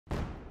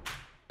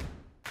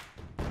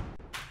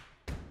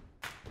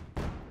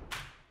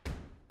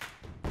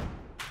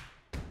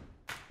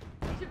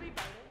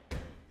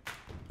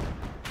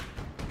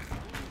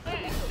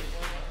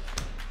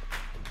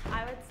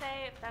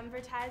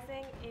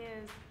Femvertising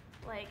is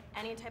like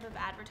any type of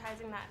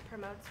advertising that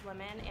promotes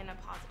women in a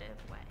positive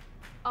way.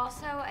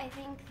 Also, I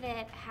think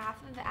that half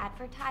of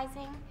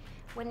advertising,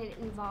 when it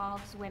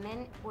involves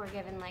women, we're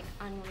given like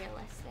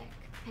unrealistic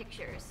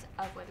pictures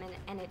of women,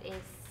 and it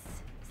is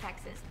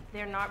sexist.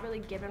 They're not really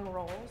given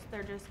roles,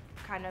 they're just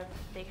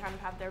they kind of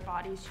have their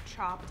bodies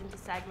chopped into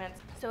segments,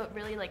 so it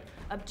really like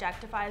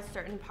objectifies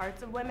certain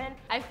parts of women.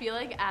 I feel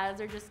like ads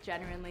are just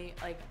genuinely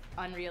like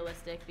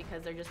unrealistic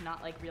because they're just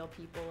not like real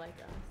people like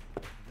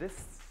us.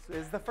 This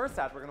is the first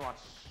ad we're gonna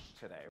watch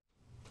today.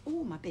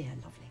 Oh, my beer,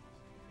 lovely.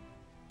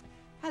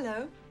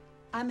 Hello,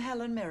 I'm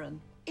Helen Mirren.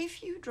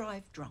 If you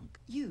drive drunk,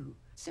 you,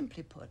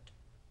 simply put,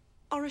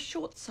 are a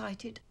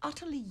short-sighted,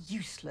 utterly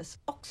useless,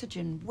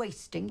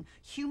 oxygen-wasting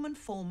human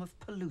form of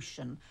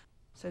pollution.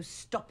 So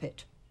stop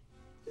it.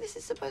 This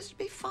is supposed to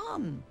be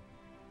fun.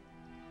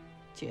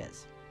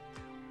 Cheers.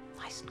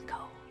 Nice and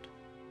cold.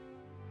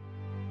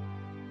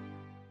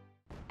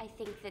 I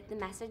think that the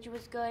message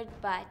was good,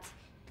 but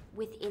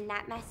within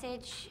that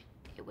message,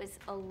 it was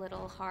a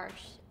little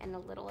harsh and a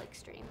little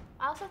extreme.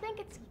 I also think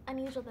it's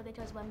unusual that they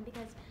chose women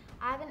because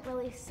I haven't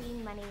really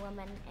seen many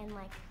women in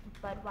like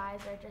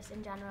Budweiser, just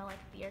in general, like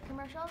beer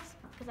commercials,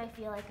 because I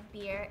feel like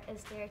beer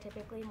is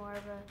stereotypically more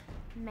of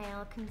a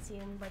male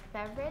consumed like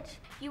beverage.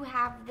 You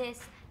have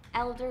this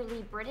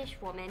elderly British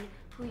woman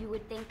who you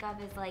would think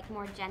of as like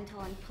more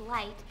gentle and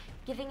polite,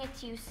 giving it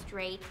to you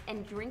straight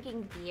and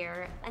drinking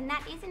beer, and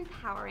that is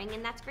empowering,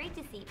 and that's great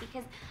to see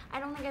because I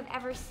don't think I've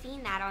ever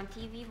seen that on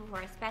TV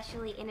before,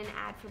 especially in an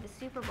ad for the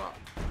Super Bowl.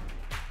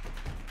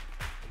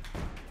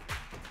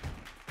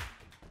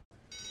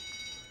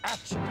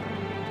 Action!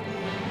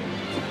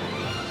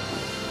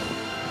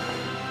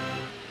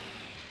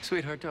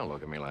 Sweetheart, don't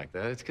look at me like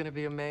that. It's gonna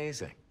be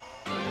amazing.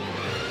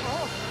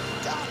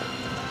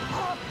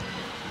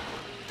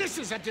 This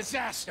is a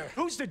disaster.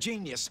 Who's the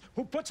genius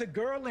who puts a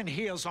girl in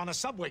heels on a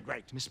subway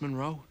grate? Miss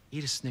Monroe,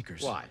 eat a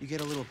Snickers. Why? You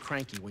get a little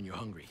cranky when you're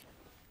hungry.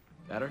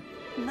 Better?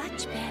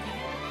 Much better.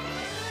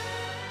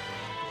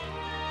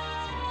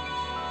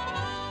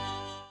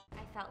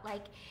 I felt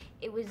like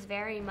it was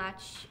very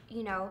much,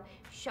 you know,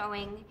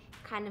 showing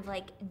kind of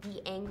like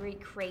the angry,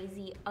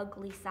 crazy,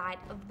 ugly side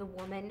of the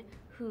woman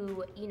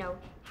who, you know,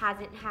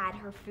 hasn't had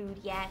her food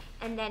yet.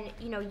 And then,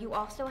 you know, you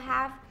also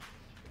have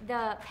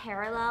the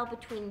parallel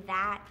between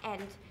that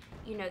and,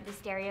 you know, the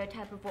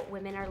stereotype of what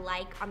women are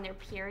like on their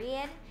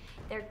period.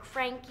 They're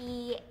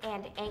cranky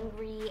and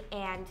angry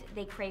and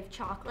they crave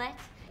chocolate.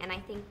 And I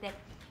think that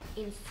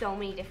in so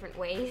many different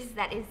ways,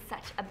 that is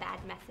such a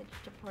bad message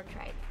to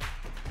portray.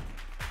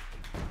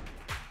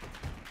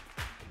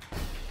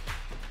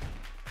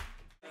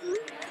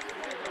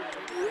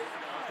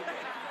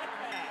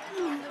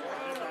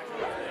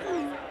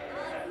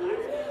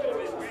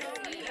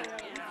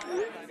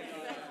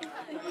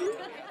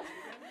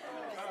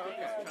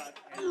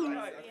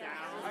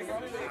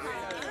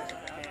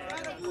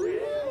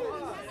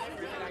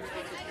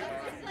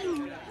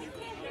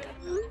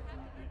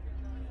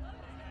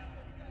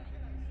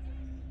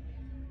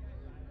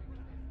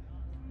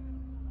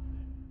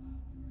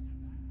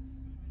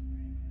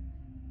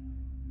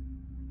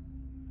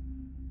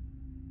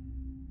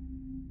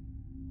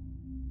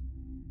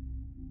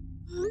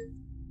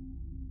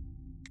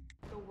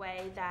 The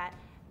way that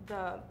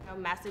the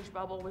message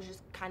bubble was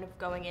just kind of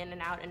going in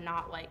and out and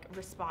not like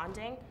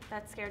responding,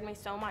 that scared me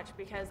so much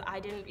because I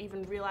didn't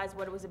even realize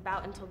what it was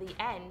about until the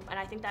end, and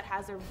I think that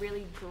has a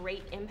really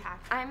great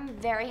impact. I'm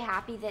very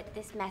happy that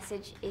this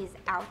message is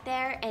out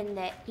there and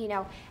that, you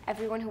know,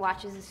 everyone who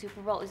watches the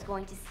Super Bowl is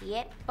going to see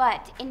it.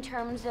 But in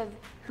terms of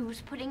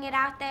who's putting it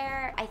out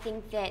there, I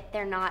think that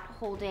they're not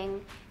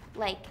holding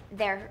like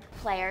their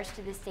players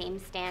to the same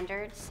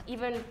standards.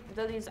 Even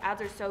though these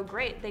ads are so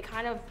great, they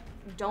kind of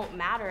don't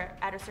matter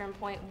at a certain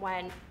point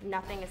when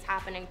nothing is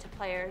happening to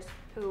players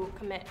who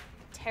commit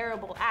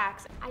terrible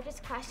acts. I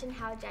just question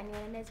how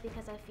genuine it is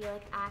because I feel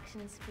like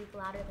actions speak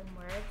louder than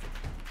words.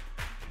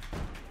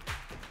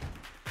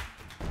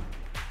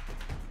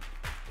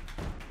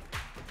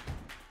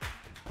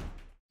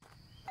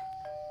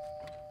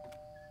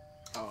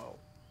 Oh,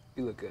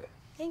 you look good.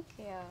 Thank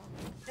you.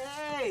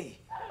 Hey!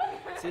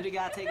 So you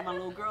gotta take my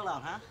little girl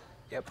out, huh?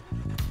 Yep.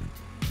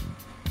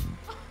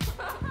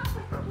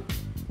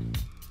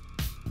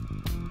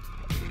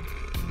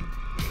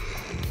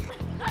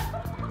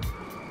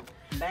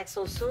 Back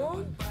so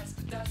soon?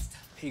 Here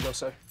you go,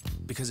 sir.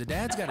 Because a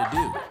dad's gotta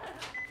do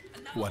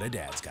what a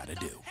dad's gotta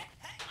do.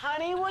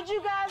 Honey, what'd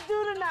you guys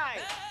do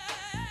tonight?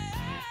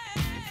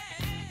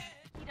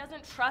 He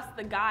doesn't trust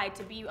the guy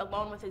to be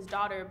alone with his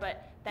daughter,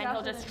 but then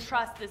he'll just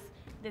trust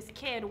this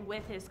kid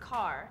with his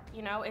car.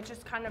 You know, it's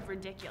just kind of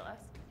ridiculous.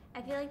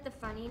 I feel like the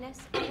funniness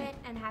of it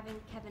and having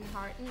Kevin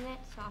Hart in it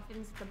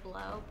softens the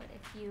blow, but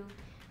if you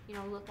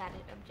know, look at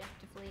it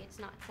objectively, it's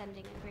not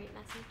sending a great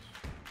message.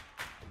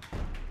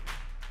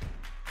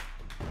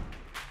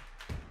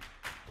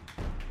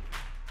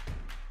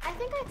 I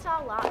think I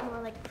saw a lot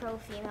more like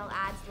pro-female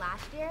ads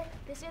last year.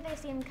 This year they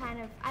seemed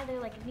kind of either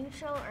like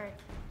neutral or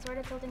sort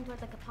of tilting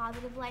towards like a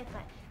positive light,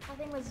 but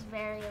whole thing was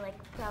very like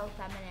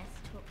pro-feminist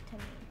to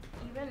me.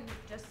 Even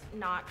just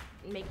not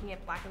making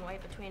it black and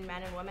white between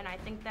men and women, I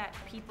think that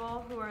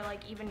people who are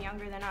like even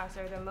younger than us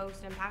are the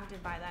most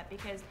impacted by that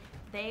because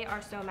they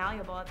are so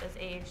malleable at this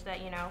age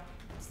that, you know,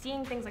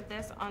 seeing things like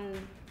this on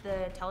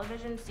the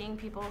television, seeing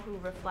people who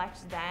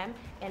reflect them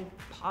and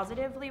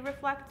positively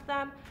reflect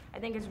them, I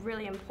think is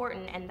really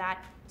important, and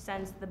that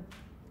sends the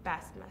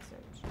best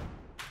message.